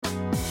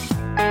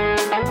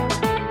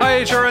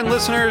HRN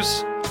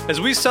listeners.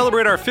 As we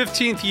celebrate our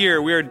 15th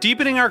year, we are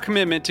deepening our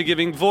commitment to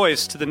giving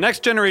voice to the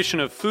next generation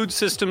of food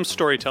systems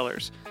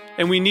storytellers,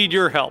 and we need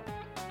your help.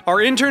 Our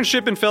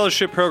internship and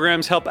fellowship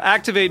programs help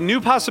activate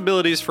new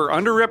possibilities for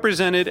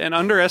underrepresented and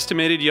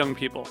underestimated young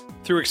people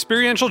through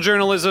experiential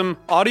journalism,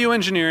 audio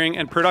engineering,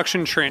 and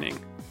production training.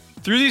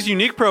 Through these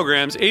unique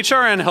programs,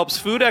 HRN helps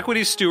food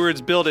equity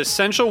stewards build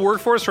essential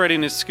workforce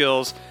readiness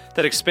skills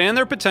that expand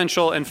their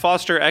potential and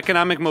foster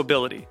economic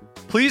mobility.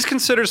 Please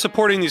consider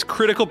supporting these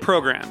critical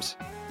programs.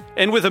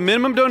 And with a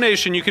minimum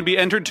donation, you can be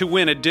entered to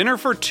win a dinner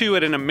for two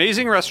at an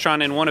amazing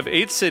restaurant in one of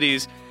 8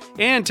 cities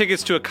and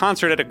tickets to a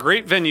concert at a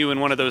great venue in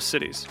one of those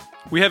cities.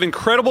 We have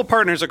incredible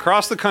partners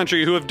across the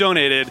country who have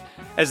donated,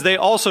 as they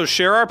also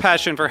share our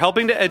passion for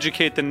helping to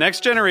educate the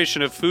next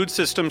generation of food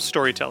systems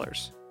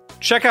storytellers.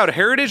 Check out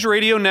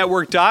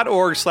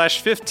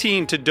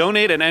heritageradionetwork.org/15 to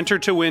donate and enter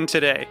to win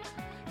today.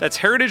 That's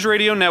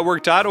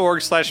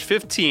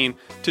heritageradionetwork.org/15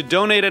 to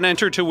donate and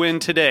enter to win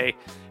today.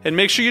 And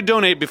make sure you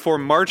donate before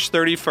March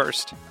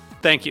 31st.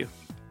 Thank you.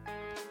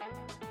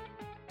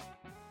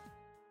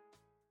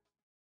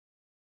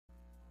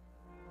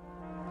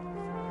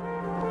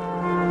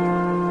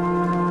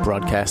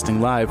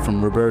 Broadcasting live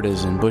from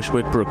Roberta's in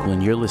Bushwick,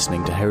 Brooklyn, you're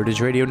listening to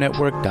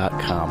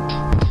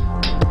heritageradionetwork.com.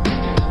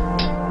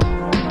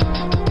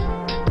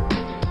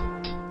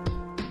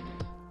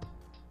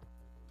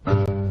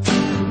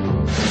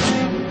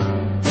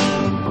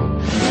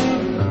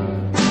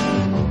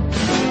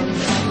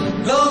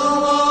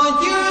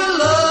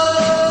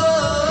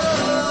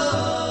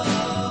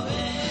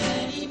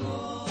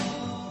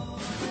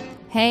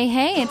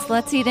 Hey, it's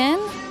Let's Eat In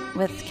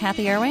with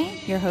Kathy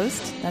Irway, your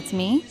host. That's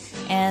me.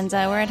 And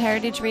we're at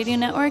Heritage Radio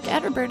Network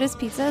at Roberta's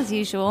Pizza as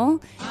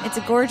usual. It's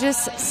a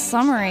gorgeous,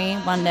 summery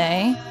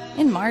Monday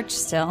in March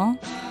still.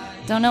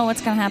 Don't know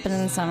what's going to happen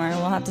in the summer.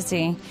 We'll have to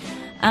see.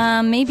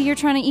 Maybe you're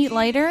trying to eat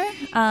lighter.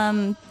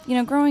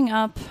 Growing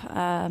up,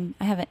 I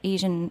have an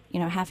Asian,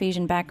 half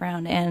Asian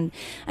background, and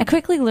I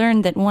quickly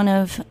learned that one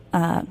of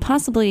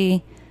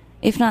possibly,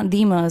 if not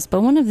the most,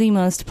 but one of the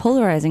most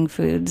polarizing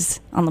foods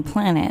on the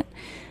planet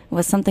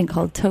was something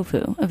called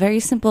tofu, a very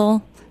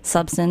simple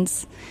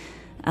substance.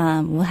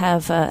 We'll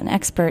have an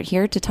expert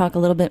here to talk a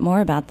little bit more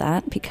about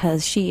that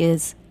because she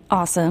is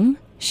awesome.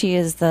 She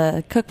is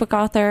the cookbook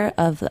author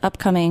of the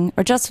upcoming,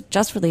 or just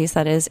released,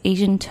 that is,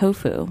 Asian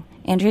Tofu.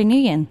 Andrea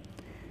Nguyen,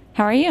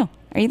 how are you?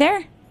 Are you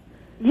there?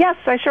 Yes,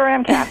 I sure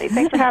am, Kathy.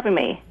 Thanks for having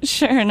me.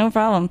 Sure, no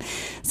problem.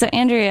 So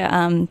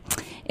Andrea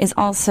is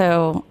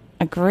also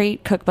a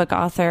great cookbook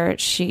author.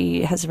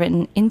 She has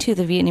written Into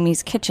the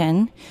Vietnamese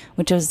Kitchen,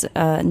 which was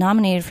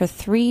nominated for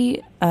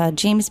 3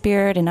 James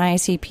Beard and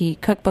IACP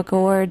Cookbook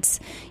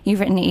Awards. You've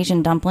written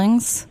Asian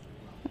Dumplings,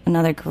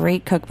 another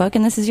great cookbook,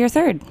 and this is your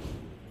 3rd.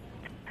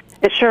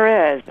 It sure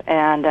is,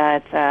 and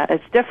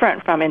it's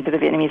different from Into the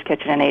Vietnamese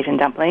Kitchen and Asian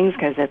Dumplings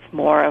because it's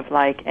more of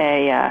like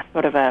a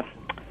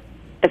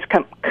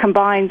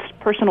combines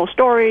personal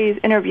stories,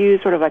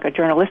 interviews, sort of like a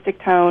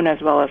journalistic tone,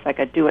 as well as like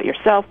a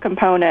do-it-yourself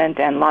component,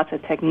 and lots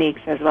of techniques,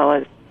 as well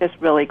as just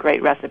really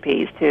great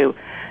recipes to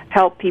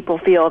help people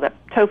feel that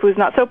tofu is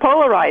not so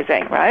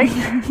polarizing, right?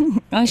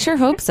 I sure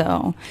hope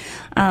so.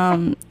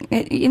 By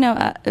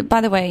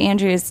the way,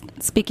 Andrea is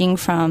speaking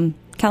from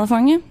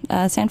California,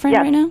 San Fran,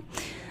 yes, right now?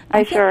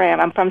 I sure am.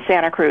 I'm from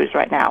Santa Cruz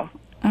right now.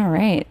 All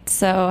right.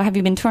 So have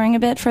you been touring a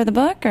bit for the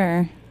book,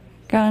 or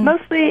going?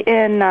 Mostly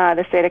in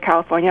the state of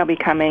California. I'll be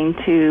coming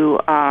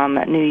to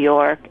New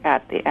York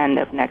at the end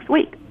of next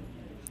week.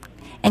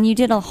 And you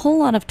did a whole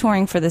lot of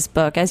touring for this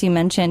book. As you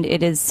mentioned,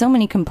 it is so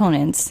many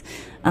components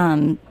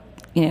around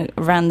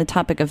the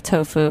topic of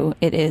tofu.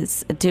 It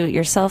is a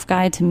do-it-yourself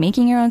guide to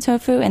making your own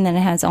tofu, and then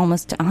it has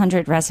almost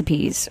 100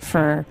 recipes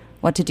for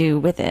what to do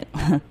with it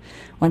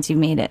once you've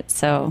made it.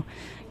 So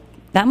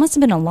that must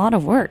have been a lot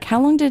of work. How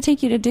long did it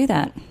take you to do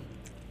that?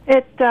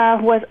 It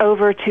was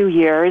over 2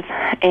 years,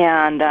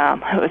 and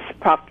it was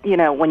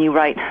when you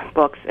write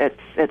books, it's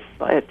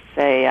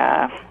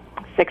a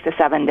 6 to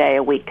 7 day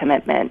a week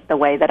commitment. The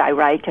way that I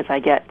write, because I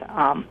get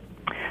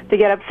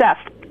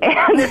obsessed,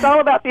 and it's all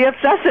about the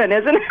obsession,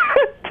 isn't it?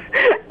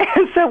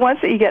 And so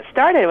once you get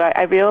started,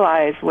 I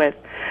realize with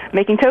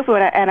making tofu,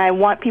 and I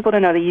want people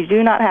to know that you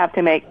do not have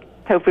to make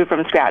tofu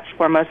from scratch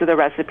for most of the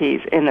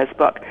recipes in this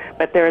book,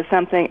 but there is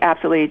something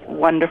absolutely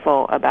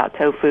wonderful about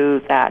tofu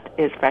that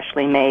is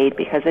freshly made,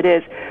 because it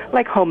is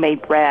like homemade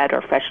bread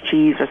or fresh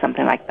cheese or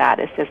something like that.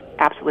 It's just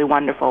absolutely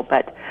wonderful.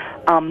 But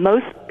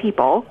most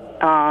people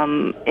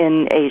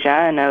in Asia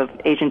and of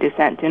Asian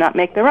descent do not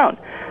make their own.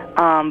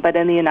 But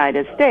in the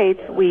United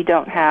States, we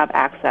don't have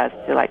access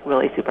to like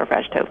really super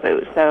fresh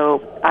tofu.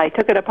 So I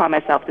took it upon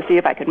myself to see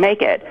if I could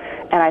make it,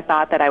 and I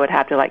thought that I would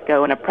have to like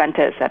go and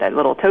apprentice at a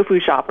little tofu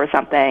shop or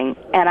something.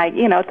 And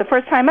it's the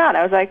first time out,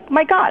 I was like,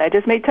 my God, I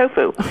just made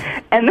tofu,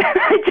 and then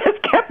I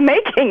just kept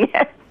making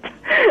it.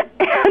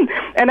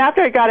 And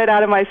after I got it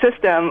out of my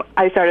system,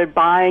 I started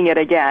buying it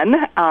again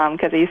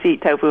because I used to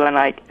eat tofu on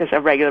like just a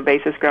regular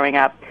basis growing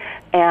up.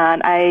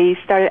 And I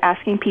started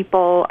asking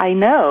people I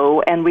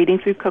know and reading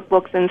through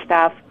cookbooks and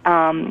stuff.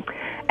 And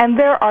And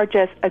there are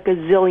just a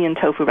gazillion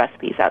tofu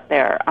recipes out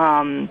there.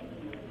 And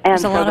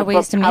there's a lot of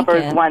ways to make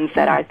it. Ones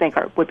that I think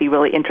would be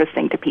really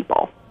interesting to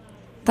people.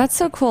 That's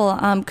so cool.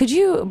 Could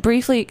you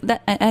briefly,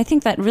 I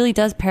think that really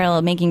does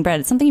parallel making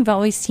bread. It's something you've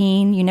always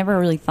seen, you never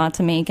really thought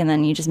to make, and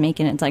then you just make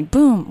it and it's like,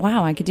 boom,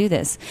 wow, I could do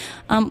this.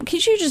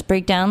 Could you just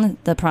break down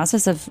the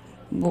process of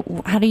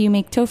how do you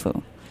make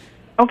tofu?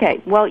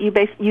 Okay, well, you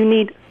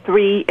need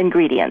 3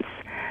 ingredients,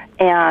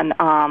 and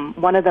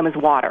one of them is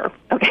water.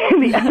 Okay,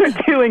 the other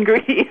 2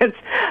 ingredients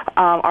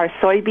are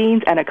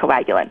soybeans and a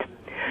coagulant.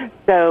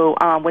 So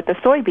with the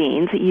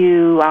soybeans,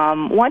 you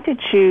want to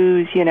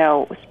choose,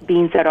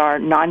 beans that are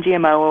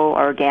non-GMO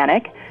or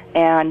organic,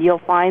 and you'll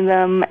find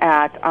them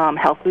at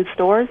health food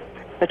stores,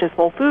 such as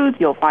Whole Foods.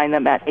 You'll find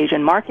them at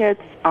Asian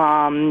markets.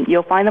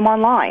 You'll find them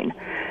online.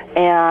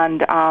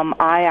 And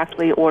I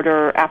actually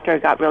after I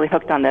got really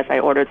hooked on this, I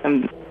ordered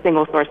some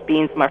single-source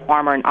beans from a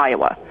farmer in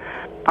Iowa.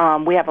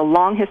 We have a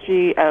long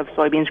history of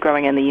soybeans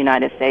growing in the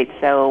United States,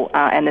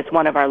 and it's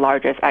one of our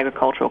largest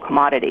agricultural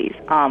commodities.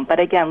 But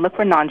again, look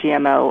for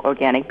non-GMO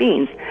organic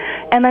beans.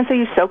 And then so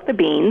you soak the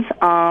beans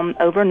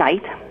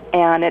overnight,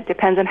 and it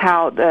depends on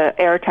how the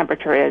air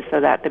temperature is so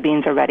that the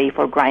beans are ready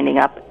for grinding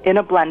up in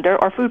a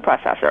blender or food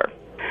processor.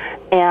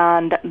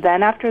 And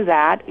then after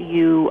that,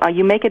 you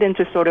make it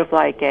into sort of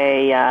like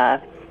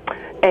a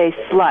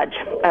sludge,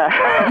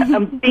 a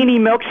beanie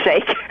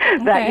milkshake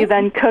that you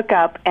then cook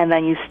up, and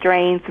then you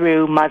strain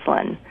through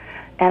muslin.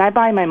 And I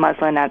buy my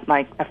muslin at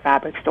like a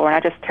fabric store, and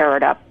I just tear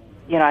it up.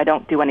 I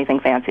don't do anything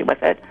fancy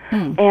with it.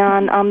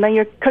 And then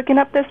you're cooking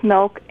up this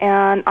milk,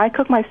 and I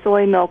cook my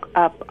soy milk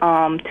up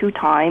 2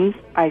 times.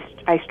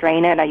 I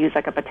strain it. I use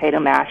like a potato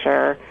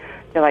masher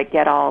to like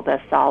get all the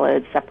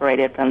solids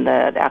separated from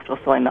the actual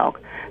soy milk.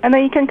 And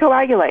then you can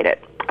coagulate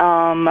it.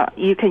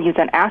 You can use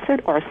an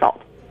acid or a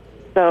salt.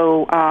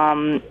 So,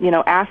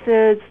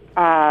 acids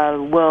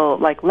will,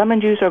 like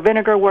lemon juice or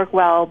vinegar, work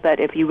well, but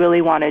if you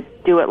really want to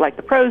do it like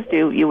the pros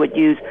do, you would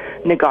use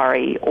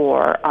nigari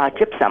or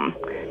gypsum.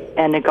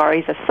 And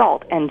nigari is a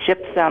salt, and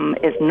gypsum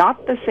is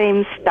not the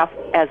same stuff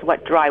as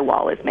what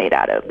drywall is made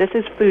out of. This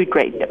is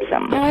food-grade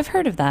gypsum. Oh, I've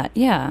heard of that,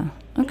 yeah.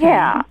 Okay.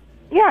 Yeah.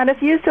 Yeah, and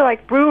it's used to,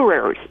 like,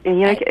 brewers.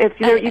 And, if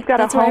you've got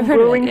a home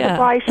brewing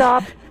supply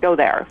shop, go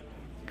there.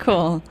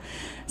 Cool.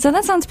 So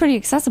that sounds pretty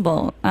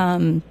accessible.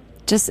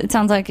 It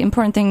sounds like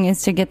important thing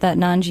is to get that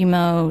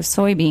non-GMO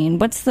soybean.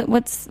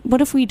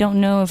 What if we don't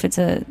know if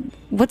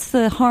what's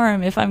the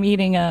harm if I'm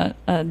eating a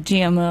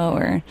GMO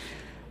or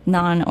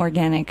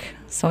non-organic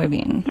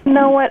soybean? You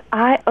know what?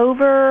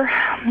 Over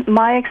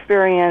my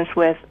experience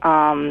with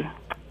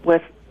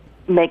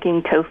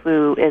making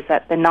tofu is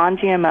that the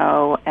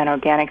non-GMO and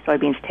organic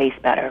soybeans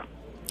taste better.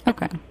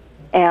 Okay.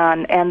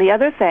 And the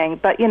other thing,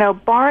 but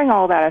barring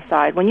all that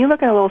aside, when you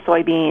look at a little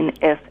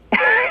soybean,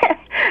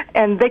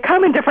 and they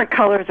come in different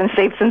colors and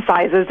shapes and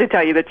sizes, to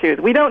tell you the truth.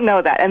 We don't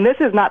know that. And this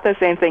is not the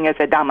same thing as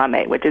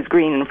edamame, which is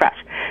green and fresh.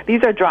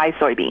 These are dry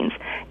soybeans,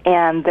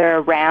 and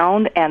they're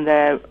round, and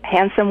the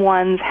handsome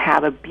ones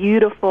have a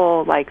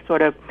beautiful, like,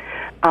 sort of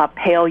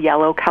pale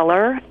yellow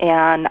color.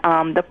 And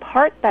the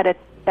part that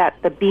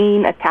the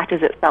bean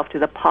attaches itself to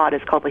the pod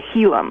is called the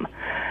hilum.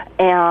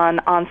 And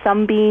on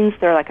some beans,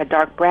 they're like a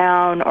dark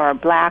brown or a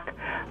black.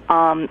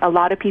 A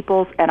lot of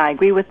people, and I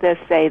agree with this,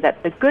 say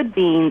that the good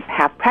beans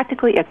have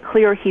practically a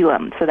clear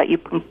hilum so that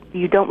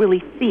you don't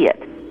really see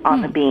it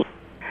on the bean.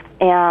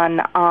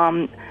 And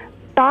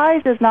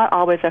size is not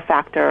always a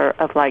factor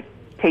of, like,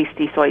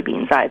 tasty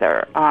soybeans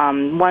either.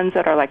 Ones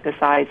that are like the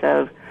size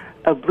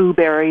of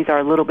blueberries are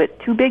a little bit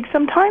too big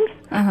sometimes.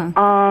 Uh-huh.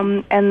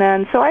 And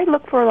then, so I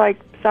look for, like,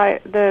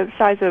 the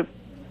size of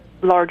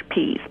large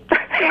peas.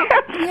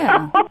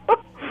 Yeah.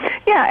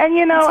 Yeah,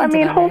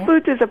 and Whole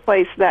Foods is a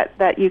place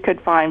that you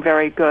could find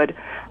very good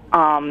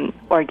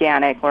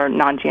organic or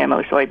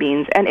non-GMO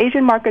soybeans, and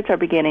Asian markets are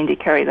beginning to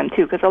carry them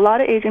too, because a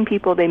lot of Asian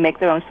people, they make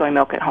their own soy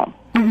milk at home.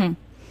 Mm-hmm.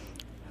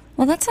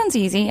 Well, that sounds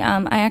easy.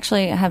 I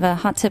actually have a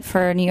hot tip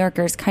for New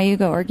Yorkers.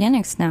 Cayuga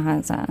Organics now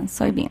has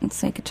soybeans,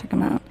 so you could check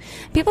them out.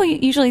 People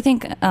usually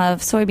think of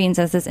soybeans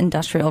as this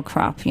industrial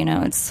crop.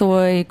 It's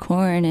soy,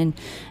 corn, and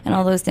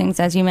all those things.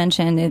 As you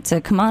mentioned, it's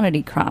a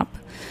commodity crop.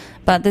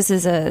 But this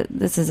is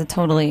a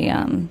totally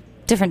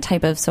different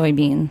type of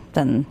soybean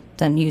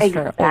than used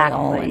for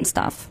oil and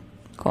stuff.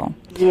 Cool.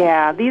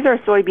 Yeah, these are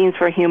soybeans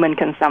for human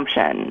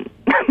consumption,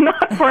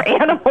 not for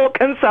animal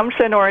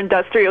consumption or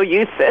industrial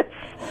uses.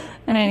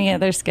 And any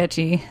other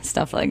sketchy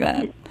stuff like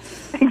that.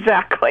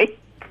 Exactly.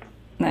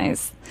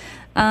 Nice.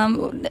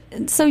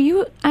 So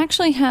you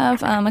actually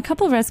have a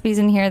couple of recipes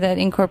in here that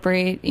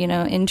incorporate,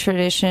 in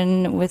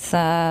tradition with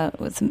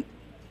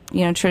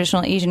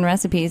traditional Asian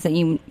recipes that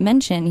you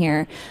mention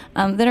here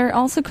that are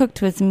also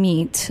cooked with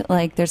meat.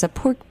 Like there's a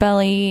pork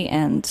belly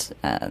and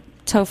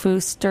tofu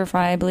stir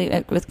fry, I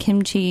believe, with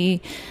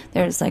kimchi.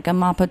 There's like a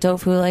mapo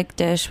tofu-like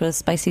dish with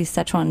spicy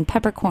Szechuan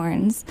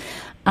peppercorns.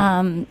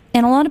 And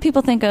a lot of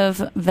people think of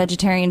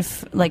vegetarian,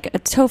 like a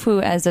tofu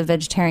as a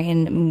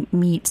vegetarian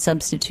meat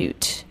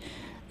substitute.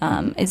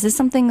 Is this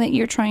something that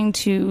you're trying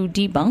to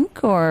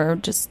debunk or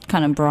just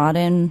kind of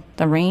broaden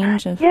the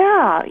range of?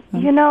 Yeah,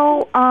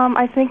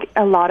 I think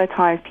a lot of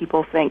times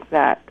people think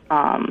that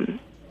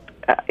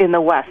in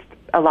the West,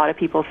 a lot of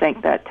people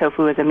think that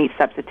tofu is a meat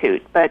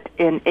substitute, but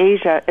in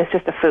Asia, it's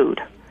just a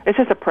food. It's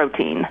just a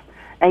protein,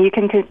 and you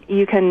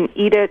can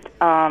eat it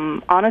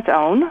on its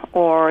own,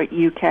 or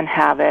you can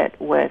have it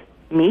with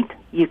meat.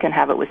 You can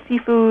have it with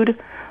seafood,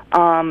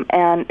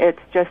 and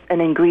it's just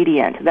an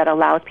ingredient that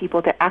allows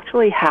people to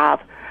actually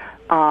have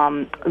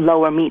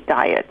lower meat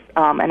diets.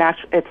 And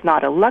actually, it's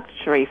not a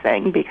luxury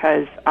thing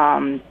because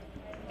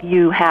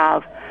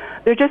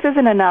there just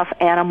isn't enough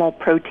animal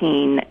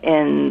protein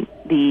in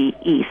the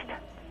East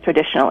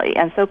traditionally.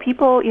 And so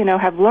people,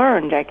 have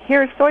learned, like,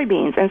 here's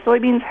soybeans, and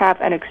soybeans have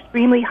an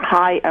extremely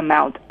high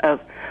amount of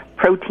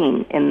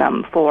protein in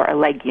them for a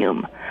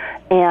legume.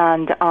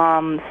 And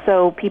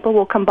so people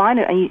will combine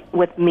it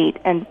with meat.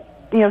 And,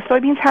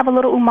 soybeans have a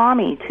little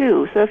umami,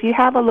 too. So if you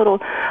have a little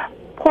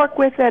pork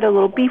with it, a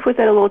little beef with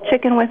it, a little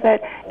chicken with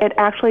it, it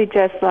actually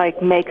just,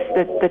 makes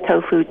the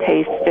tofu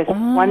taste just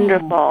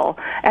wonderful.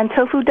 And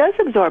tofu does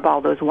absorb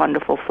all those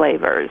wonderful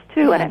flavors,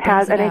 too,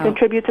 Yeah, and it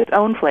contributes its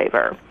own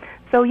flavor.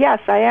 So, yes,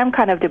 I am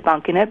kind of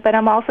debunking it, but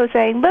I'm also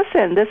saying,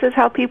 listen, this is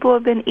how people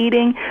have been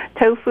eating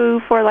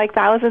tofu for,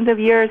 thousands of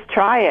years.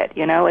 Try it,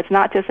 It's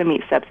not just a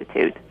meat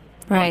substitute.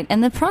 Right,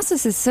 and the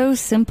process is so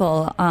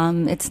simple.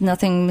 It's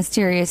nothing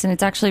mysterious, and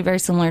it's actually very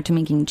similar to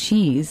making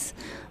cheese,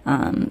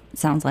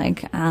 sounds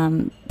like.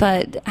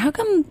 But how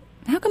come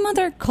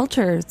other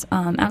cultures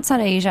outside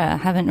of Asia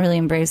haven't really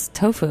embraced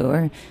tofu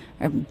or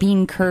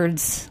bean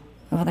curds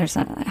of other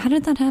side? How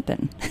did that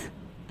happen?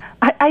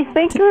 I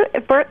think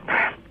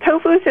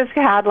tofu's just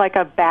had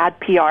a bad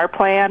PR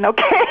plan,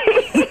 okay?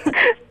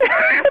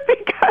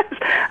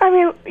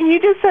 Because you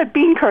just said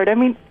bean curd.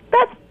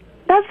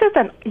 That's just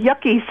a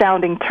yucky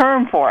sounding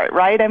term for it,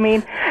 right?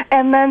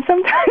 And then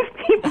sometimes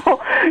people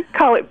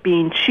call it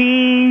bean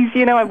cheese,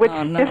 which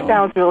just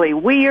sounds really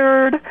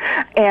weird.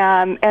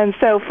 And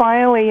so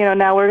finally,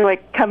 now we're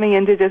coming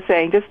into just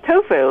saying just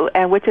tofu,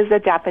 and which is a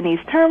Japanese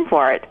term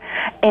for it.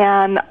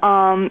 And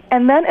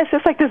then it's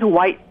just this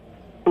white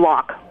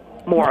block,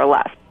 more or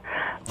less.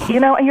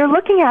 And you're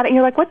looking at it and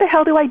you're like, what the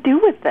hell do I do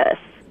with this?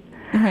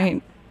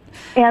 Right.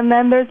 And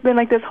then there's been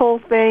this whole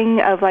thing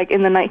of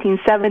in the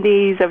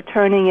 1970s of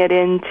turning it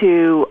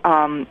into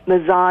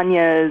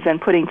lasagnas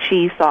and putting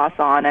cheese sauce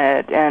on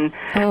it, and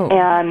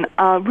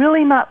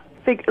really not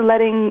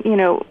letting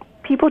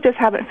people just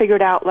haven't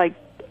figured out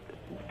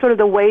sort of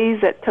the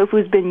ways that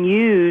tofu's been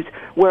used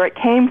where it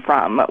came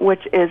from,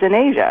 which is in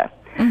Asia.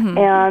 Mm-hmm.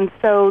 And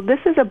so this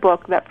is a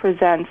book that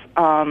presents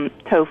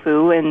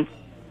tofu in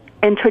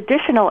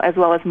traditional as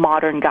well as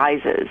modern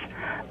guises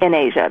in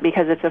Asia,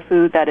 because it's a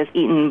food that is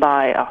eaten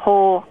by a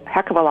whole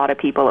heck of a lot of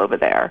people over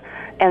there.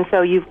 And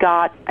so you've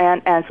got,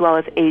 and as well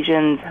as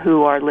Asians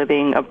who are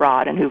living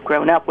abroad and who've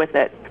grown up with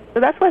it. So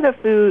that's why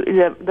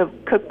the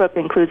cookbook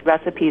includes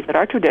recipes that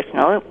are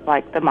traditional,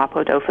 like the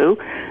mapo tofu,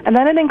 and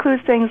then it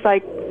includes things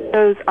like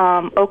those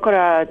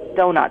okra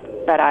donuts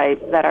that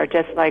are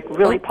just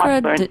really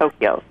popular in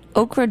Tokyo.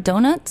 Okra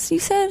donuts, you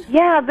said?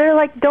 Yeah,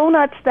 they're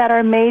donuts that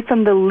are made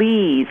from the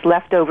leaves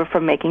left over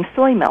from making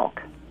soy milk.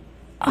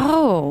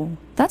 Oh,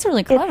 that's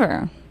really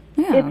clever.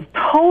 It's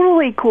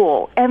totally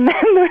cool. And then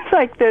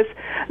there's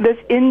this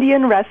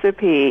Indian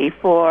recipe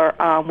for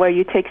where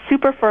you take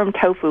super firm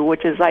tofu,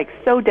 which is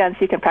so dense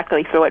you can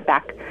practically throw it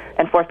back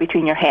and forth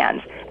between your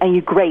hands, and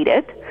you grate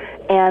it,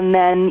 and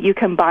then you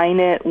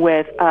combine it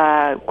with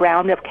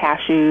ground up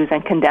cashews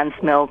and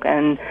condensed milk,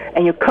 and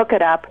you cook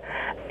it up,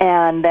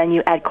 and then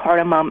you add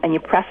cardamom, and you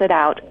press it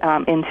out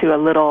into a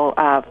little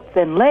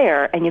thin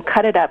layer, and you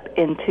cut it up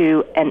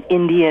into an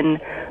Indian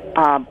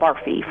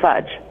barfi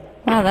fudge.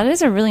 Wow, that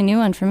is a really new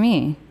one for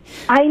me.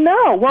 I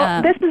know.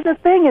 Well, this is the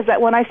thing, is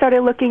that when I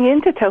started looking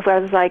into tofu, I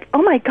was like,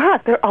 oh my God,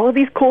 there are all of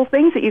these cool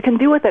things that you can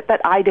do with it that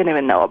I didn't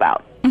even know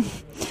about.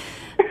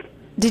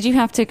 Did you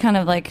have to kind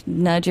of like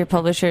nudge your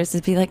publishers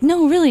to be like,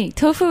 no, really,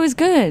 tofu is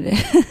good?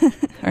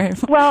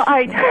 Well,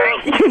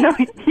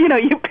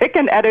 you pick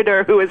an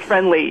editor who is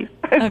friendly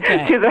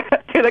to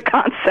the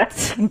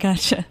concept.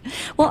 Gotcha.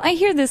 Well, I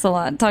hear this a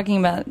lot, talking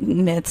about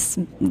myths,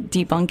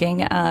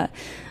 debunking.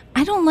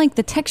 I don't like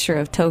the texture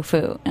of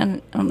tofu.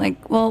 And I'm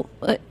like, well,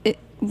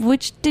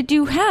 which did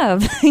you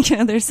have?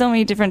 There's so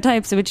many different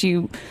types, which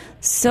you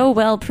so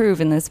well prove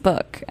in this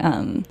book.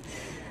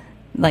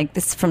 Like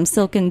this, from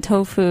silken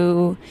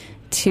tofu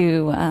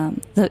to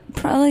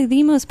probably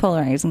the most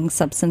polarizing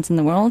substance in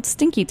the world,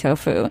 stinky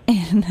tofu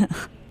in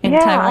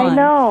Taiwan. I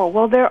know.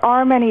 Well, there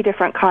are many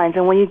different kinds,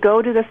 and when you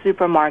go to the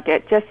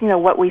supermarket, just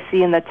what we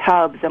see in the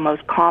tubs, the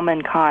most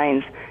common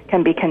kinds,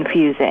 can be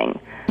confusing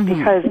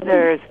because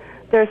there's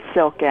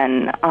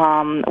silken,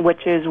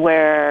 which is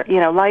where,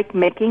 like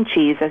making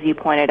cheese, as you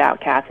pointed out,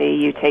 Kathy,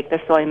 you take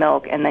the soy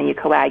milk and then you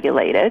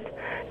coagulate it,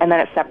 and then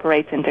it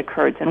separates into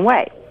curds and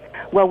whey.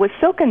 Well, with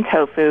silken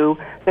tofu,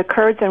 the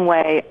curds and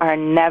whey are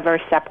never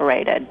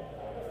separated.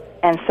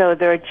 And so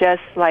they're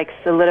just like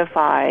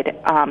solidified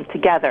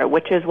together,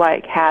 which is why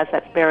it has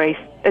that very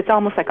it's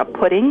almost like a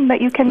pudding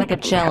that you can... Like a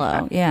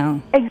Jell-O, yeah.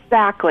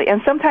 Exactly.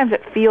 And sometimes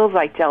it feels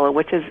like Jell-O,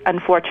 which is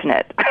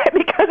unfortunate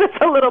because it's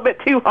a little bit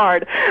too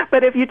hard.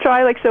 But if you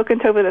try like silken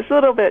tofu that's a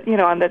little bit,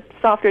 on the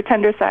softer,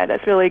 tender side,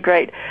 that's really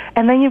great.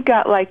 And then you've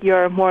got like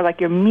your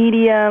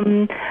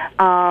medium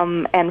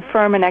and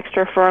firm and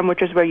extra firm,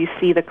 which is where you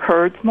see the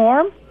curds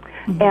more.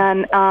 Mm-hmm.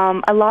 And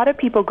a lot of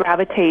people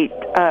gravitate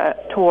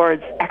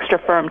towards extra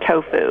firm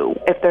tofu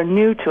if they're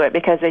new to it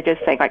because they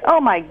just think like, oh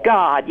my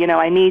God,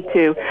 I need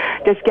to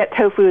just get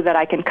tofu that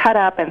I can cut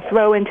up and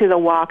throw into the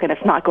wok and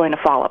it's not going to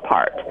fall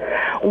apart.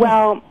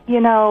 Well,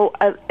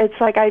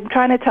 it's like I'm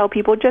trying to tell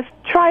people just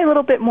try a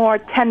little bit more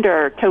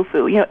tender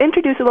tofu.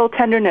 Introduce a little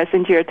tenderness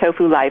into your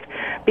tofu life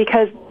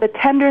because the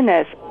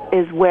tenderness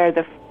is where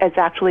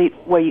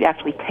you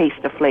actually taste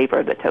the flavor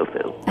of the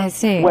tofu. I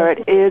see. Where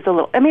it is a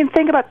little...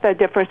 think about the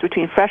difference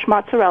between fresh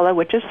mozzarella,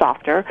 which is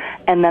softer,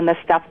 and then the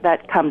stuff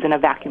that comes in a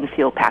vacuum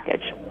seal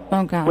package.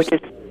 Oh, gosh. Which is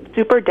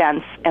super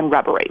dense and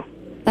rubbery.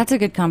 That's a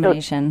good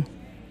combination.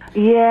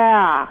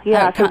 Yeah.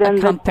 So then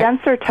the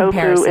denser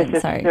tofu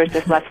there's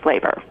just less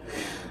flavor.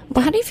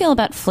 Well, how do you feel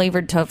about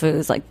flavored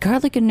tofus, like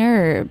garlic and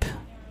herb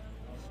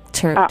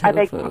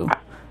tofu,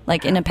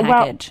 like in a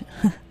package?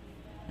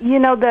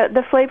 Well,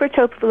 the flavored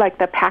tofu, like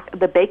the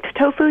baked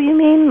tofu, you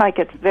mean? Like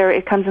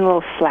it comes in a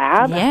little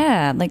slab?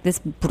 Yeah, like this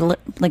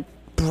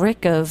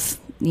brick of,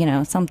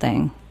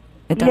 something.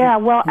 Yeah,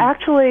 well,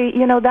 actually,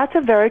 that's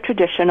a very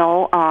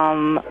traditional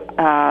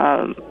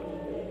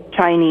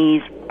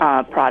Chinese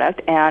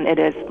product, and it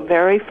is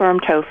very firm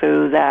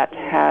tofu that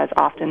has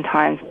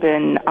oftentimes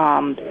been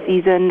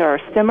seasoned or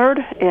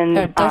simmered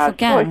in tofu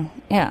gan.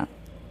 Yeah.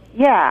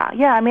 Yeah.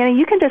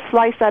 You can just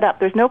slice that up.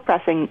 There's no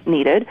pressing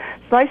needed.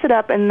 Slice it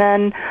up and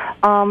then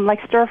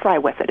stir fry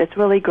with it. It's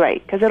really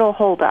great because it'll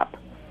hold up.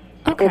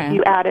 Okay. If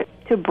you add it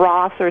to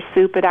broth or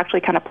soup, it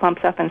actually kind of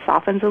plumps up and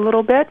softens a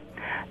little bit.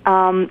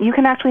 You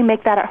can actually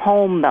make that at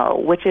home, though,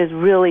 which is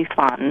really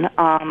fun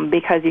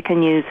because you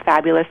can use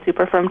fabulous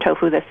super firm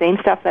tofu, the same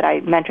stuff that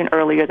I mentioned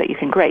earlier that you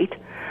can grate.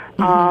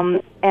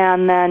 Mm-hmm.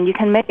 And then you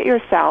can make it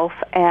yourself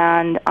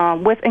and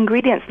with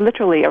ingredients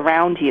literally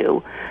around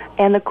you.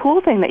 And the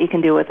cool thing that you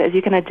can do with it is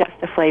you can adjust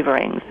the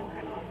flavorings.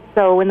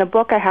 So in the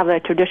book, I have the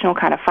traditional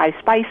kind of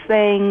 5-spice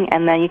thing,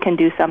 and then you can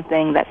do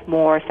something that's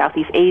more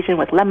Southeast Asian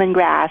with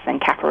lemongrass and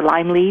kaffir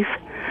lime leaf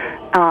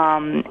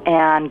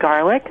and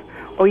garlic,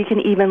 or you can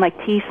even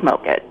tea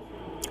smoke it.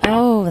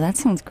 Oh, that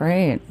sounds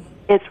great.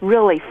 It's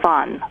really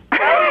fun.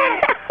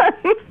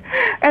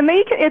 And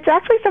it's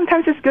actually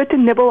sometimes it's good to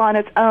nibble on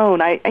its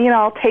own.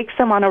 I'll take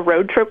some on a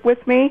road trip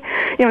with me,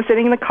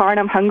 sitting in the car and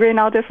I'm hungry and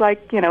I'll just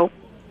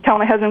tell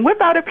my husband,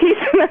 whip out a piece,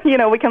 and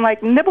then, we can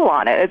nibble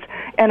on it.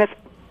 It's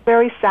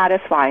very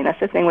satisfying. That's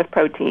the thing with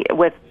protein,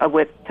 with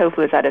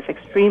tofu, is that it's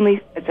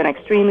an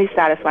extremely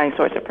satisfying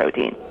source of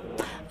protein.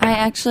 I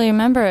actually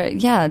remember,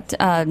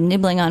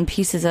 nibbling on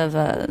pieces of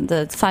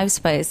the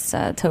 5-spice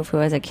tofu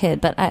as a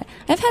kid, but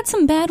I've had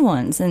some bad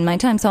ones in my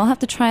time, so I'll have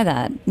to try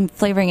that,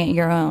 flavoring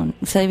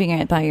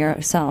it by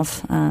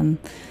yourself.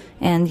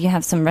 And you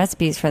have some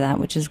recipes for that,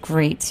 which is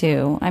great,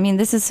 too.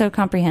 This is so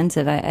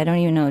comprehensive. I don't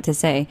even know what to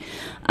say.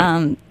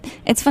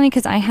 It's funny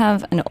because I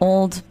have an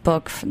old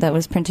book that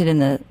was printed in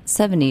the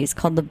 70s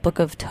called The Book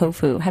of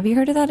Tofu. Have you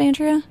heard of that,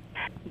 Andrea?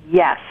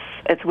 Yes.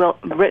 It's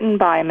written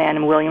by a man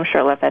named William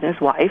Sherlock and his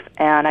wife,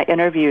 and I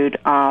interviewed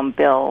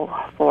Bill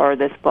for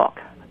this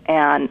book.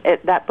 And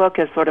that book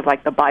is sort of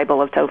like the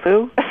Bible of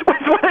tofu.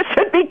 That's what it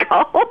should be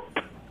called.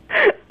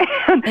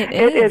 And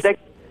it is.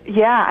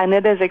 And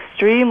it is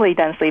extremely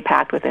densely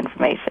packed with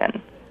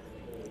information.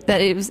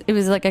 That it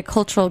was like a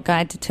cultural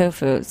guide to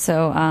tofu.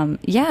 So and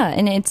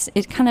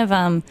it kind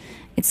of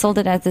it sold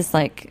it as this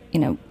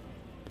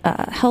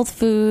health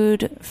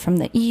food from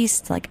the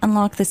East,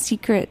 unlock the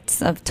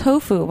secrets of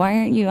tofu. Why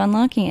aren't you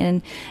unlocking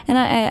it? And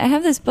I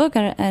have this book,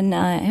 and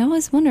I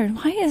always wondered,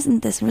 why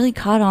isn't this really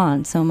caught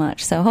on so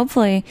much? So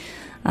hopefully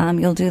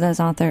you'll do those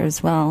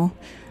authors well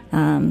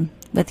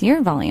with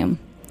your volume.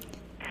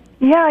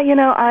 Yeah,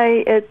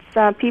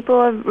 it's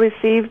people have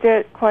received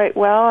it quite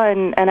well,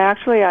 and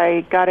actually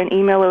I got an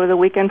email over the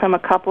weekend from a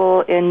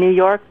couple in New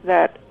York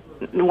that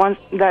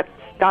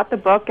got the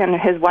book, and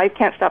his wife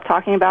can't stop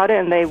talking about it,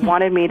 and they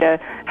wanted me to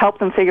help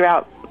them figure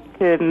out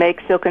to make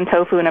silken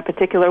tofu in a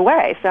particular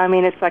way. So,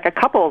 it's like a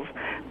couples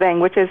thing,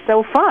 which is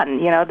so fun,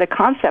 the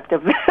concept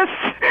of this.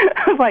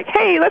 Like,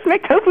 hey, let's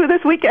make tofu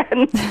this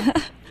weekend.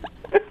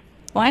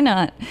 Why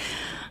not?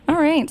 All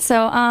right,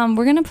 so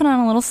we're going to put on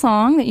a little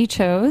song that you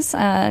chose.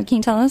 Can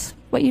you tell us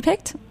what you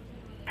picked?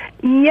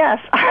 Yes,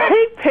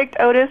 I picked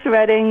Otis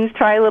Redding's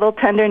Try a Little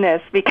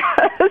Tenderness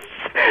because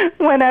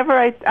whenever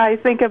I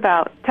think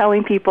about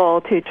telling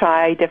people to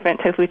try different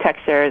tofu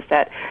textures,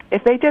 that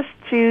if they just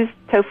choose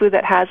tofu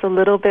that has a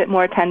little bit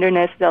more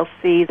tenderness, they'll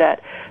see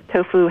that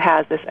tofu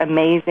has this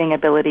amazing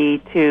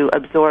ability to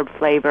absorb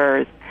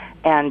flavors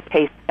and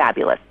taste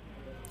fabulous.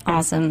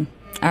 Awesome.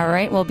 All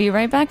right, we'll be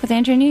right back with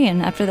Andrea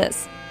Nguyen after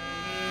this.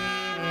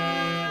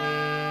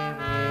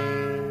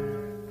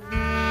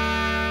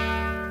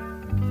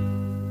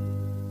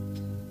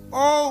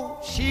 Oh,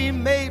 she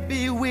may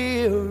be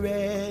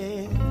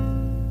weary,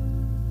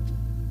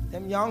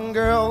 Young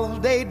girls,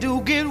 they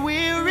do get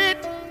wearied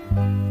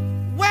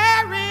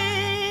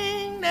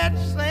wearing that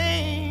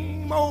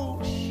same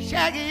old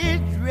shaggy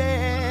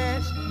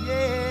dress,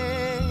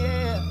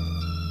 yeah.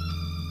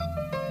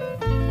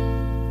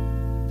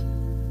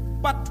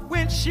 But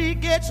when she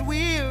gets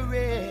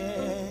weary,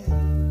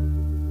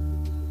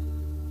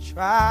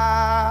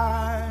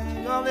 try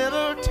a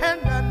little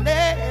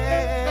tenderness,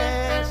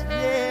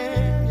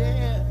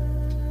 yeah.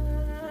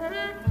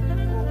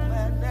 Oh,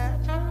 man,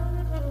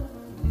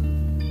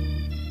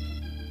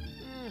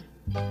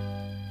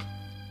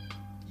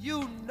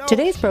 you know.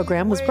 Today's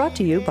program was brought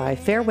to you by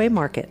Fairway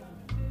Market.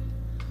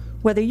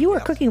 Whether you are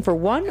cooking for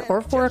one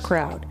or for a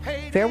crowd,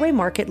 Fairway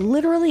Market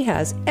literally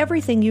has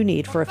everything you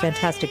need for a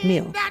fantastic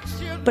meal.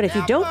 But if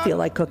you don't feel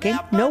like cooking,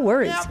 no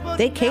worries.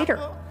 They cater.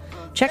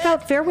 Check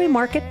out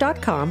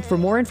fairwaymarket.com for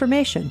more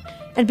information,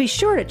 and be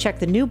sure to check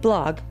the new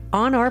blog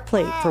On Our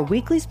Plate for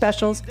weekly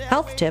specials,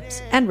 health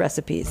tips, and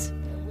recipes.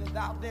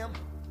 Without them,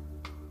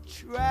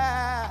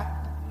 try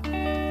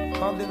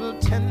a little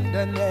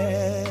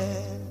tenderness.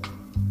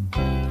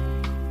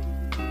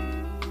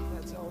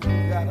 That's all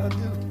you gotta do.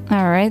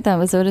 All right, that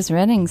was Otis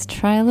Redding's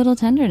Try a Little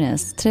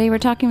Tenderness. Today we're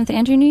talking with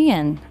Andrew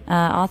Nguyen,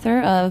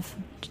 author of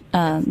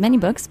many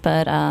books,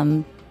 but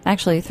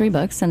actually 3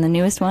 books, and the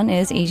newest one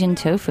is Asian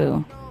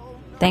Tofu.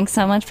 Thanks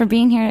so much for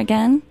being here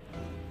again.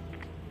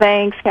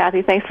 Thanks,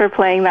 Kathy. Thanks for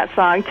playing that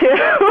song,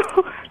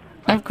 too.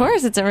 Of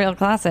course, it's a real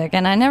classic,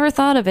 and I never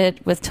thought of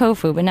it with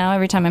tofu, but now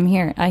every time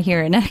I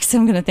hear it next,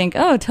 I'm going to think,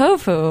 oh,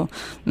 tofu.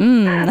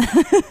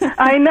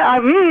 I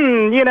know,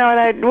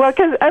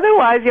 because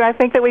otherwise, I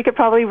think that we could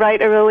probably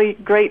write a really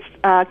great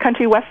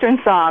country western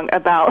song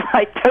about,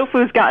 like,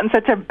 tofu's gotten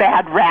such a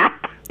bad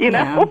rap, you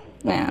know?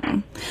 Yeah.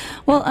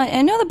 Well,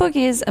 I know the book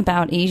is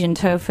about Asian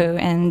tofu,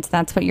 and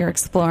that's what you're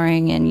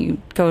exploring, and you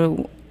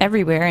go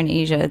everywhere in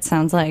Asia, it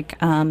sounds like,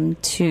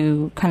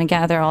 to kind of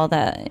gather all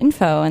the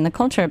info and the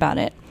culture about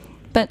it.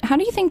 But how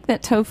do you think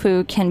that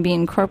tofu can be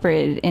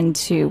incorporated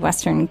into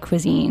Western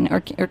cuisine,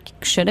 or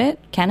should it?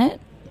 Can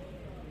it?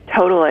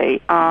 Totally.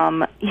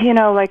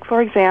 Like,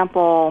 for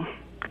example,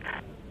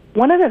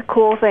 one of the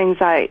cool things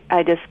I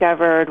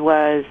discovered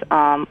was, there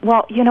are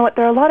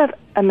a lot of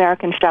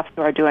American chefs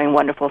who are doing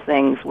wonderful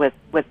things with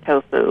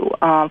tofu.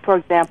 For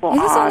example,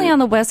 is this only on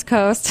the West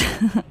Coast?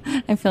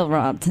 I feel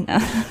robbed now.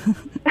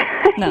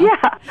 No.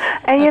 Yeah,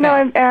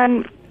 and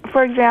and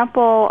for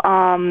example,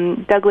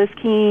 Douglas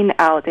Keene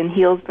out in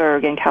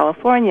Healdsburg in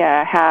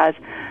California has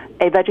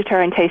a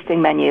vegetarian tasting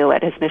menu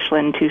at his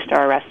Michelin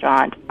 2-star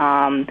restaurant,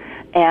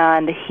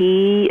 and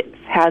he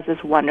has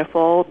this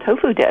wonderful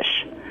tofu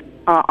dish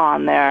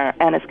on there,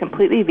 and it's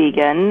completely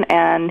vegan.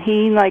 And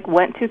he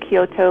went to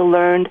Kyoto,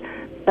 learned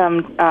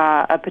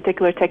a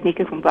particular technique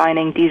of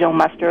combining Dijon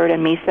mustard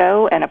and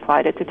miso, and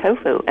applied it to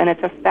tofu, and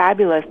it's a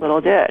fabulous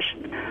little dish.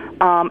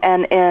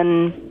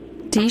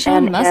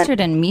 Dijon mustard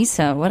and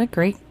miso. What a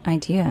great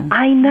idea.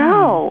 I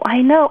know.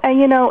 And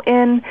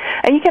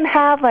and you can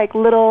have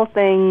little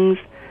things,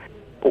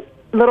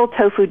 little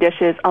tofu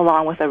dishes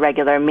along with a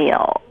regular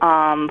meal.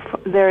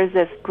 There's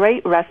this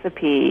great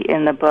recipe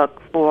in the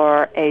book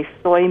for a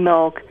soy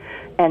milk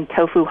and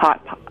tofu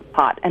hot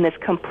pot, and it's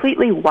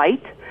completely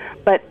white,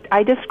 but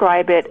I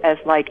describe it as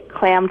like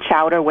clam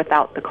chowder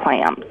without the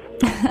clams.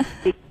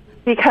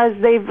 Because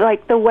they've,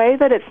 the way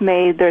that it's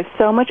made, there's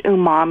so much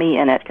umami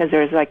in it, because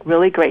there's,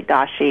 really great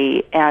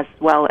dashi, as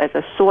well as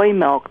a soy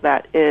milk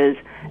that is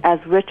as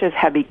rich as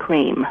heavy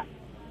cream.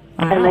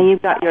 Uh-huh. And then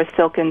you've got your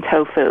silken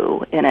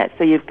tofu in it,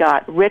 so you've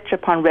got rich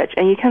upon rich.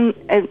 And you can,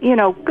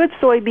 good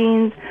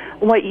soybeans,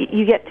 what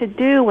you get to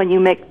do when you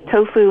make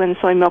tofu and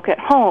soy milk at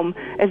home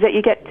is that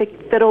you get to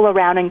fiddle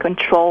around and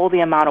control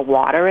the amount of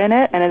water in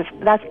it, and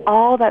that's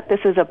all that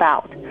this is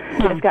about.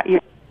 Hmm.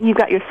 You've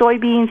got your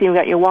soybeans, you've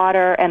got your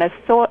water, and a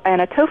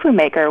tofu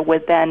maker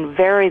would then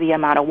vary the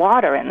amount of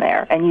water in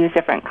there and use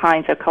different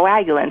kinds of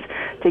coagulants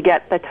to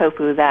get the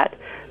tofu that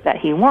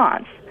he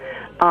wants.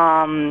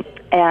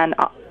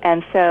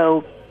 And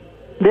so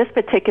this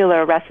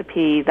particular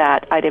recipe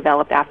that I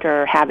developed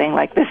after having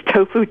this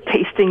tofu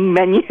tasting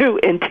menu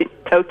in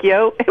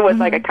Tokyo, it was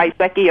like a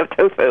kaiseki of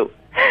tofu.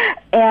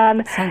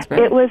 And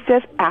it was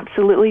just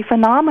absolutely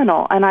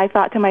phenomenal. And I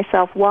thought to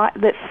myself,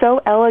 that's so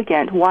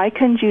elegant. Why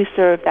couldn't you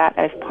serve that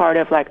as part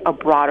of a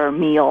broader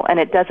meal? And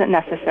it doesn't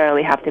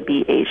necessarily have to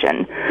be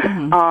Asian.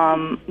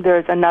 Mm-hmm.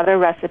 There's another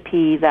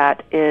recipe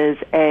that is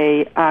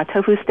a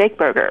tofu steak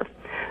burger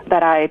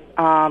that I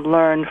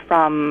learned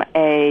from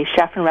a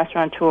chef and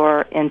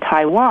restaurateur in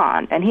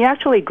Taiwan. And he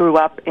actually grew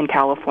up in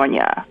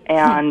California.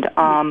 And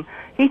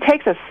he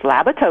takes a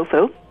slab of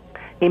tofu,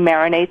 he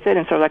marinates it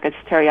in sort of a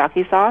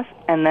teriyaki sauce,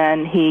 and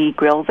then he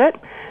grills it,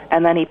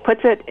 and then he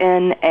puts it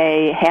in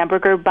a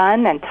hamburger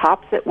bun and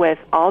tops it with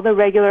all the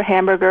regular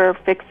hamburger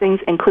fixings,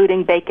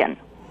 including bacon.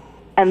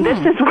 And this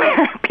is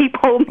where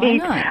people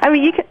meet. I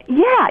mean, you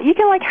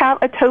can have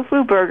a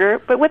tofu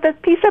burger, but with a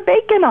piece of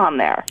bacon on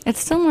there. It's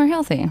still more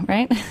healthy,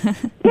 right?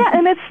 Yeah,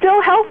 and it's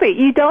still healthy.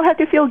 You don't have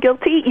to feel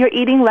guilty. You're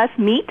eating less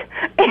meat,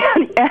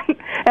 and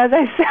as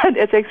I said,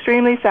 it's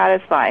extremely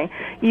satisfying.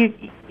 You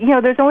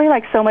there's only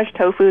like so much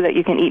tofu that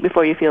you can eat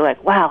before you feel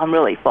like, wow, I'm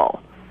really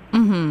full.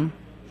 Mm-hmm.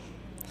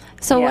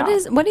 So Yeah.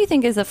 what do you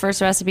think is the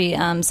first recipe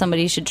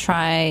somebody should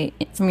try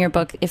from your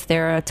book if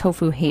they're a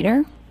tofu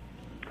hater?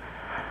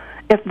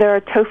 If they're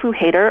a tofu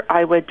hater,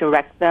 I would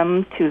direct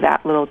them to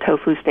that little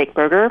tofu steak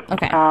burger.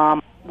 Okay.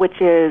 Which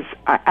is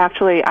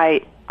actually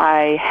I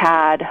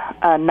had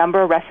a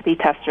number of recipe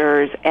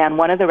testers, and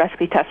one of the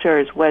recipe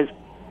testers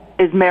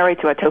is married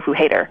to a tofu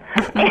hater.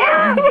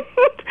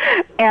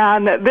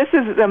 And this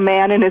is a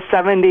man in his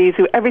 70s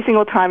who every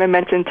single time I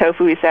mentioned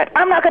tofu, he said,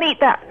 I'm not going to eat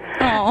that.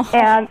 Oh.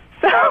 And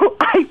so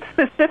I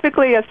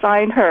specifically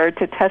assigned her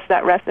to test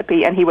that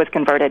recipe, and he was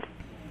converted.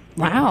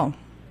 Wow.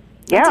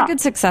 Yeah. That's a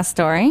good success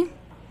story.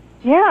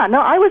 Yeah, no,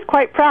 I was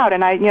quite proud,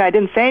 and I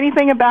didn't say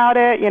anything about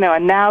it,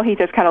 and now he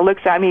just kind of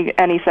looks at me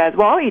and he says,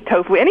 well, I'll eat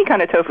tofu, any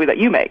kind of tofu that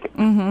you make.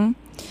 Mm-hmm.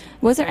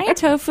 Was there any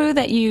tofu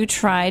that you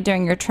tried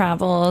during your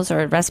travels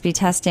or recipe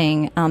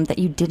testing that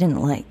you didn't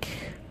like?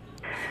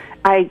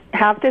 I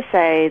have to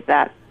say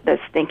that the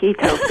stinky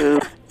tofu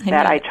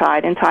that I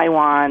tried in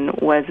Taiwan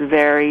was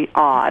very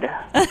odd,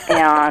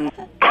 and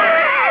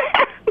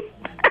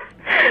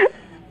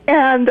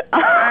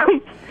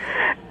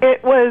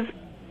it was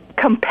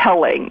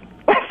compelling.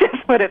 Let's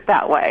just put it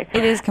that way.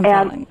 It is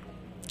compelling.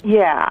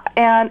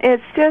 And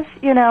it's just,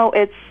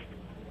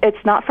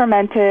 it's not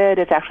fermented.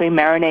 It's actually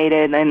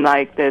marinated in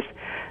like this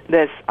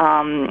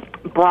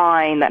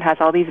brine that has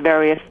all these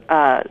various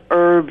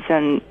herbs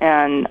and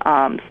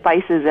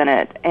spices in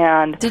it.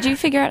 And did you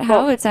figure out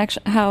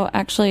how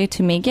actually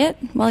to make it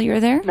while you were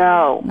there?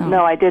 No,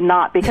 I did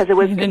not, because it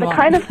was the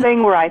kind of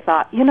thing where I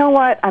thought, you know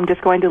what, I'm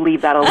just going to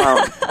leave that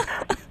alone.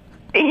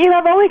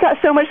 I've only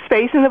got so much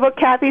space in the book,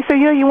 Kathy, so,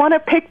 you want to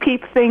pick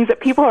things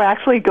that people are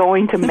actually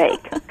going to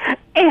make.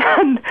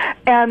 and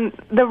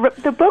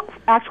the book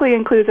actually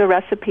includes a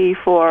recipe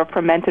for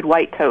fermented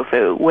white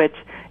tofu, which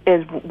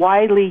is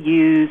widely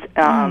used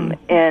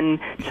in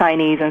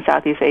Chinese and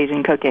Southeast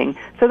Asian cooking.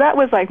 So that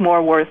was like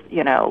more worth,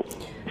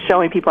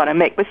 showing people how to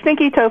make. But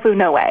stinky tofu,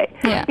 no way.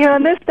 Yeah.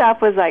 And this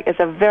stuff was like, it's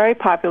a very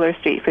popular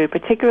street food,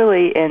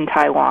 particularly in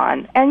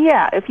Taiwan. And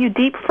yeah, if you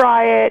deep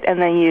fry it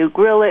and then you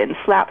grill it and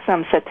slap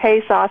some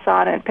satay sauce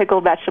on it and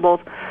pickled vegetables,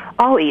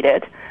 I'll eat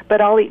it. But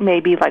I'll eat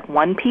maybe like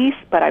one piece,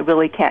 but I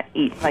really can't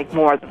eat like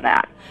more than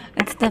that.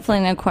 It's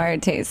definitely an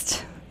acquired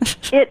taste.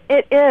 It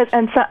is,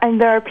 and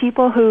there are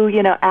people who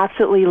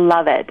absolutely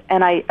love it,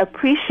 and I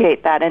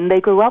appreciate that, and they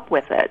grew up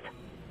with it,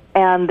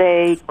 and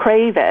they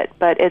crave it.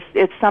 But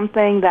it's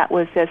something that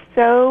was just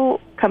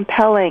so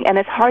compelling, and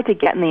it's hard to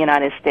get in the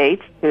United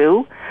States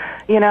too,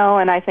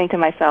 And I think to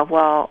myself,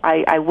 well,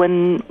 I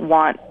wouldn't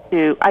want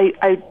to.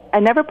 I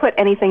never put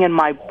anything in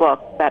my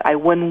book that I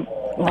wouldn't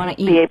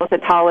be able to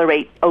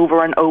tolerate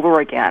over and over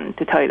again,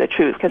 to tell you the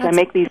truth, because I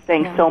make these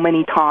things so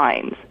many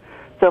times.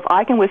 So if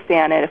I can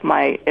withstand it, if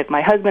my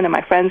husband and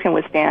my friends can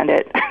withstand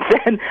it,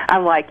 then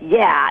I'm like,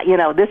 yeah,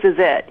 this is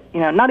it.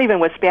 Not even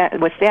withstand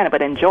it,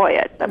 but enjoy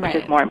it, which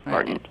is more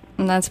important.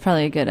 Right. That's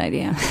probably a good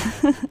idea.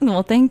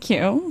 Well, thank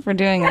you for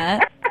doing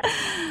that.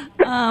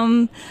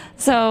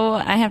 So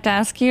I have to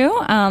ask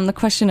you the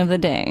question of the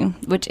day,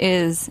 which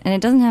is, and it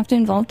doesn't have to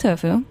involve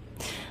tofu,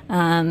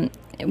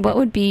 what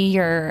would be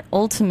your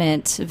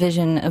ultimate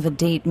vision of a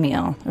date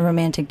meal, a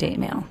romantic date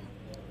meal?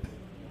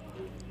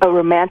 A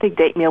romantic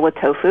date meal with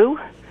tofu?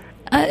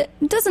 It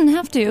doesn't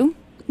have to.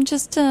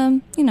 Just,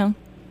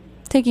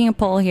 taking a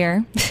poll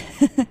here. Just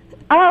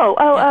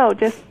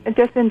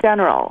in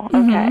general.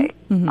 Okay.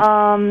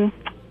 Mm-hmm.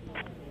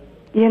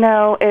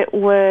 It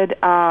would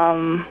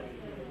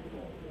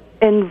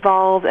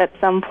involve at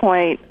some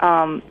point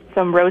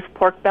some roast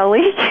pork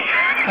belly.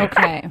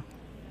 Okay.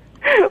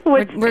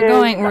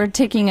 We're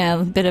taking a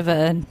bit of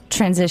a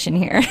transition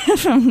here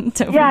from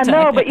tofu. Yeah, time.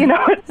 no, but cool.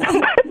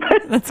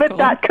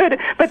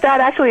 that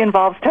actually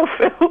involves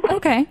tofu.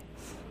 Okay.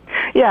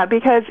 Yeah,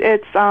 because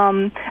it's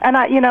and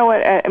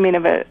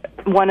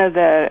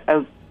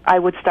I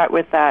would start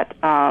with that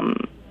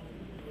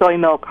soy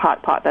milk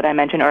hot pot that I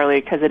mentioned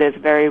earlier, because it is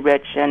very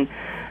rich and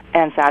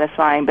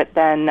satisfying. But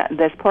then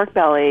this pork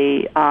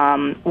belly,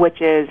 which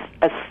is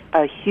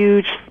a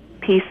huge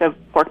piece of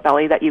pork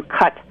belly that you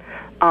cut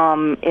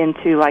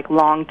into like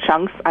long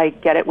chunks. I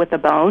get it with a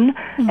bone,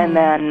 and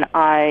then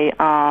I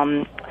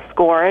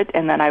score it,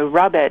 and then I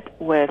rub it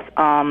with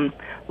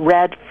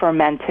red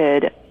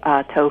fermented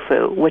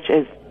tofu, which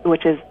is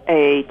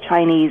a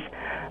Chinese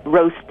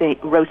roast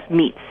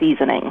meat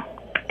seasoning,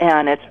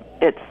 and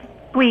it's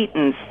sweet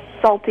and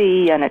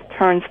salty, and it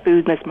turns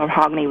food this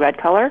mahogany red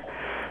color.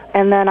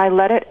 And then I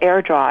let it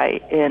air dry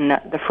in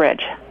the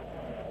fridge,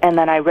 and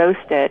then I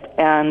roast it.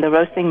 And the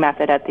roasting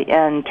method at the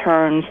end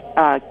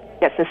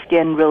gets the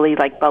skin really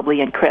like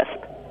bubbly and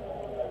crisp.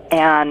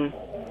 And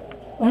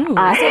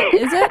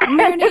is it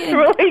marinated? It's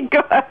really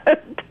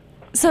good.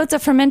 So it's a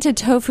fermented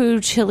tofu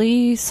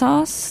chili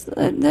sauce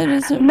that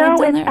is No,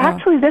 it's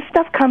actually this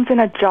stuff comes in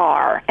a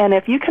jar, and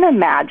if you can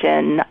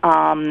imagine,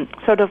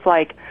 sort of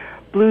like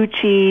blue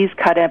cheese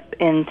cut up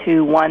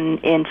into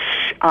 1-inch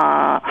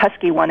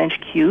husky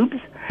 1-inch cubes,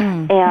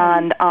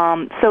 and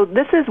so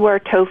this is where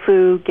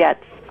tofu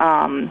gets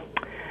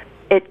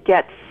it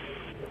gets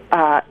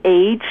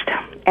aged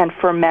and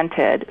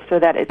fermented so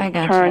that it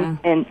turns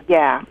in.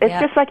 Yeah, it's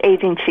just like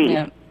aging cheese.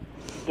 Yep.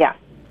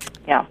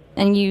 Yeah.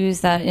 And you use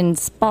that in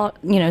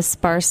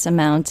sparse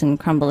amounts and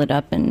crumble it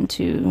up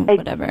into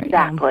whatever.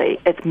 Exactly.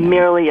 It's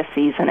merely a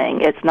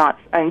seasoning. It's not.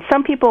 I mean,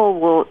 some people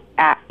will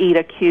eat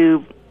a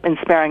cube in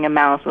sparing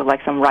amounts with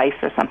like some rice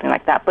or something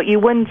like that, but you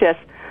wouldn't just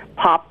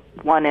pop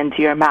one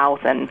into your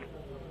mouth and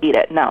eat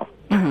it. No.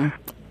 Mm-hmm.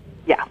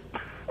 Yeah.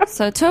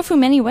 So tofu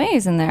many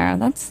ways in there.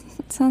 That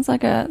sounds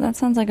like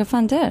a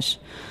fun dish.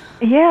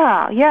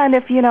 Yeah, and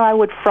if I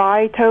would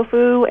fry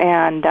tofu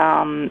and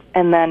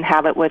then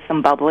have it with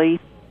some bubbly.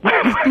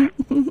 you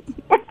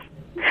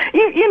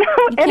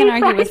can't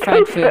argue with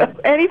fried food.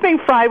 Anything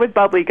fried with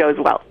bubbly goes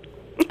well.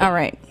 All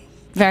right,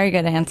 very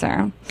good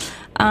answer.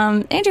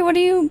 Andrew, what are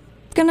you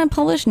gonna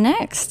publish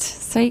next?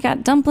 So you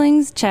got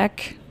dumplings,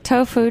 check.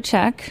 Tofu,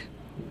 check.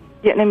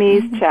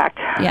 Vietnamese, check.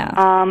 Yeah.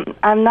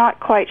 I'm not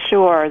quite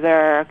sure.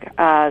 There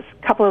are a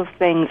couple of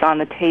things on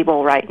the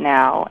table right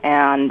now,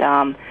 and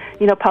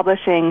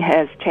publishing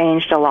has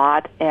changed a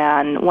lot.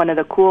 And one of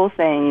the cool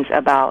things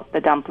about the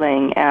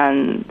dumpling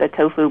and the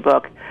tofu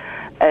book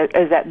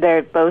is that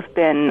they've both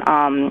been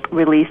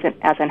released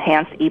as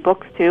enhanced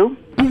ebooks too.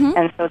 Mm-hmm.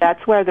 And so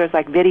that's where there's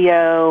like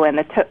video, and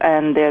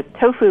the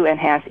tofu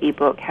enhanced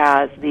ebook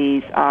has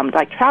these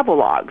like travel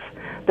logs.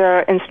 There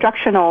are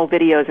instructional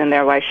videos in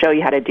there where I show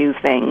you how to do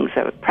things,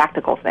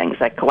 practical things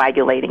like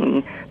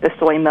coagulating the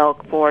soy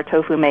milk for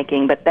tofu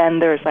making. But then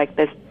there's like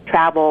this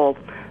travel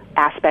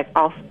aspect,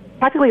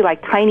 practically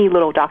like tiny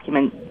little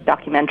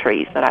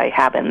documentaries that I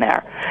have in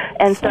there.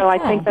 And so I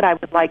think that I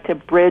would like to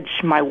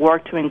bridge my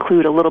work to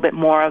include a little bit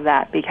more of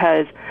that,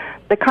 because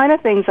the kind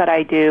of things that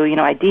I do,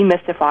 I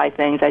demystify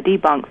things, I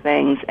debunk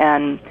things,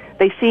 and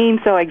they seem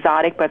so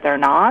exotic, but they're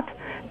not.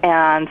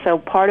 And so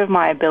part of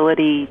my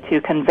ability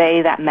to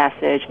convey that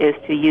message is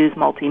to use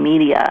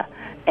multimedia.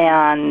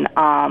 And,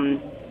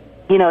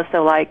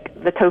 so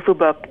like the tofu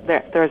book,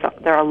 there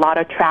are a lot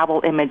of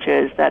travel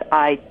images that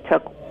I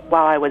took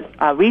while I was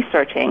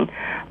researching.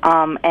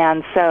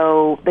 And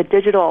so the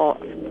digital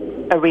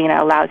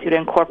arena allows you to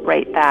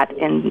incorporate that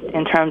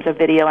in terms of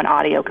video and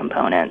audio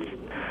components.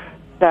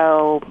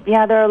 So,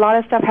 yeah, there are a lot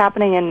of stuff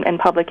happening in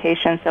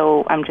publication,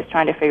 so I'm just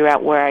trying to figure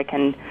out where I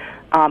can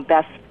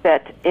best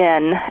fit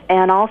in,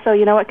 and also,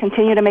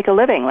 continue to make a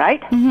living,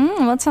 right?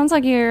 Mm-hmm. Well, it sounds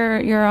like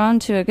you're on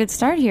to a good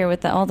start here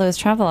with all those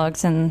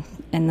travelogues and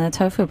the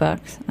tofu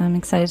books. I'm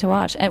excited to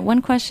watch.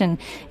 One question,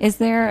 is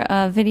there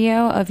a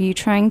video of you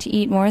trying to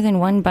eat more than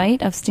one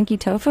bite of stinky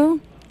tofu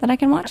that I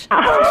can watch?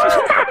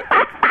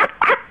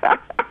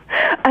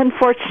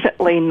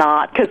 Unfortunately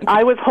not, because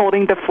I was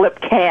holding the flip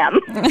cam.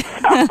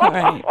 All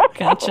right,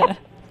 gotcha.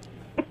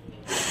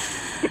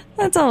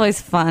 That's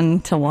always fun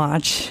to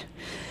watch.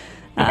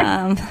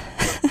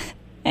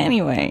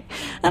 Anyway,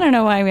 I don't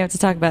know why we have to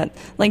talk about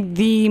like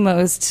the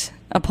most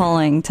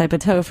appalling type of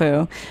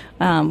tofu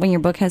when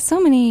your book has so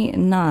many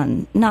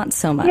not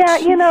so much. Yeah,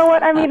 you know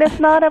what? I mean, it's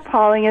not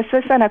appalling. It's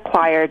just an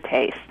acquired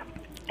taste.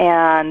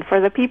 And for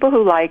the people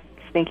who like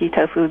stinky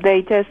tofu,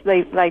 they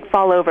like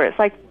fall over. It's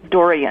like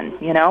durian,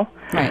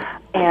 Right.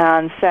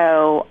 And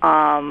so,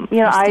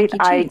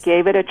 I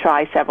gave it a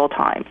try several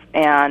times,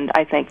 and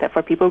I think that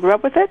for people who grew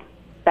up with it,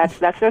 that's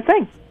their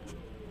thing.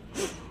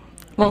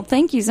 Well,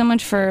 thank you so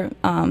much for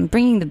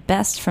bringing the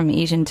best from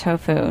Asian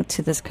tofu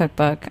to this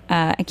cookbook.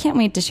 I can't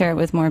wait to share it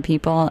with more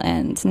people,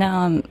 and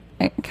now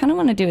I kind of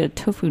want to do a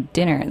tofu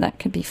dinner. That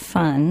could be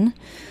fun.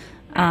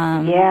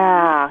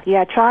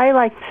 Yeah. Try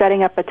like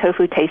setting up a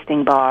tofu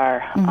tasting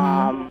bar.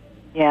 Mm-hmm.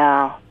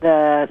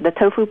 The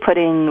tofu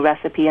pudding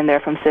recipe in there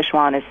from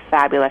Sichuan is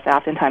fabulous. I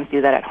oftentimes do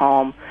that at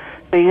home.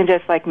 So you can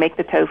just like make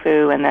the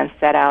tofu and then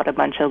set out a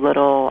bunch of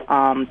little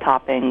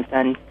toppings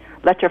and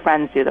let your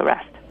friends do the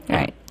rest.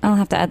 Right. I'll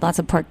have to add lots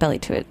of pork belly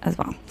to it as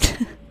well.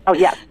 Oh,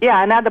 yeah,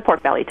 and add the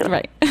pork belly to it.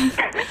 Right.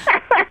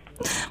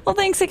 Well,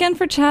 thanks again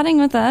for chatting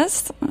with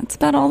us. That's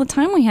about all the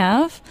time we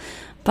have.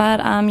 But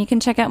you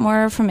can check out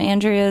more from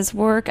Andrea's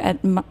work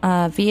at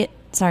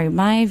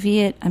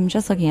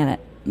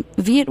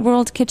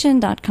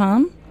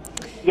vietworldkitchen.com.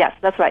 Yes,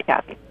 that's right,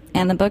 Kathy.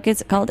 And the book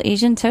is called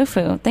Asian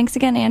Tofu. Thanks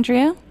again,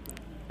 Andrea.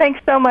 Thanks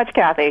so much,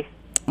 Kathy.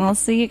 I'll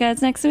see you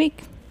guys next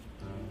week.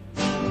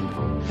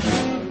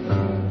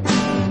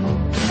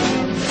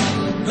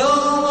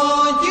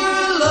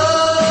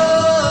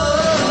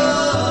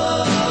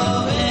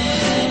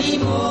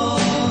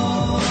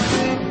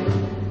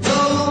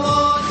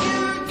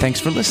 Thanks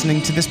for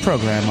listening to this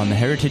program on the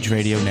Heritage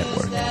Radio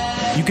Network.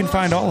 You can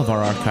find all of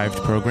our archived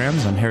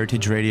programs on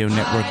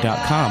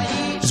heritageradionetwork.com,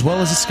 as well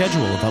as a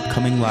schedule of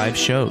upcoming live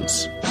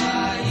shows.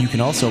 You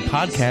can also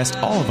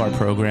podcast all of our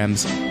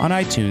programs on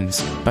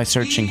iTunes by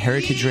searching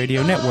Heritage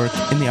Radio Network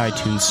in the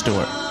iTunes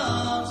Store.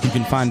 You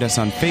can find us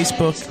on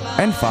Facebook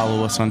and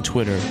follow us on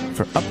Twitter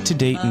for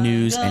up-to-date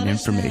news and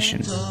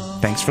information.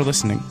 Thanks for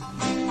listening.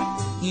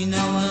 You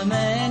know a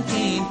man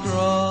can't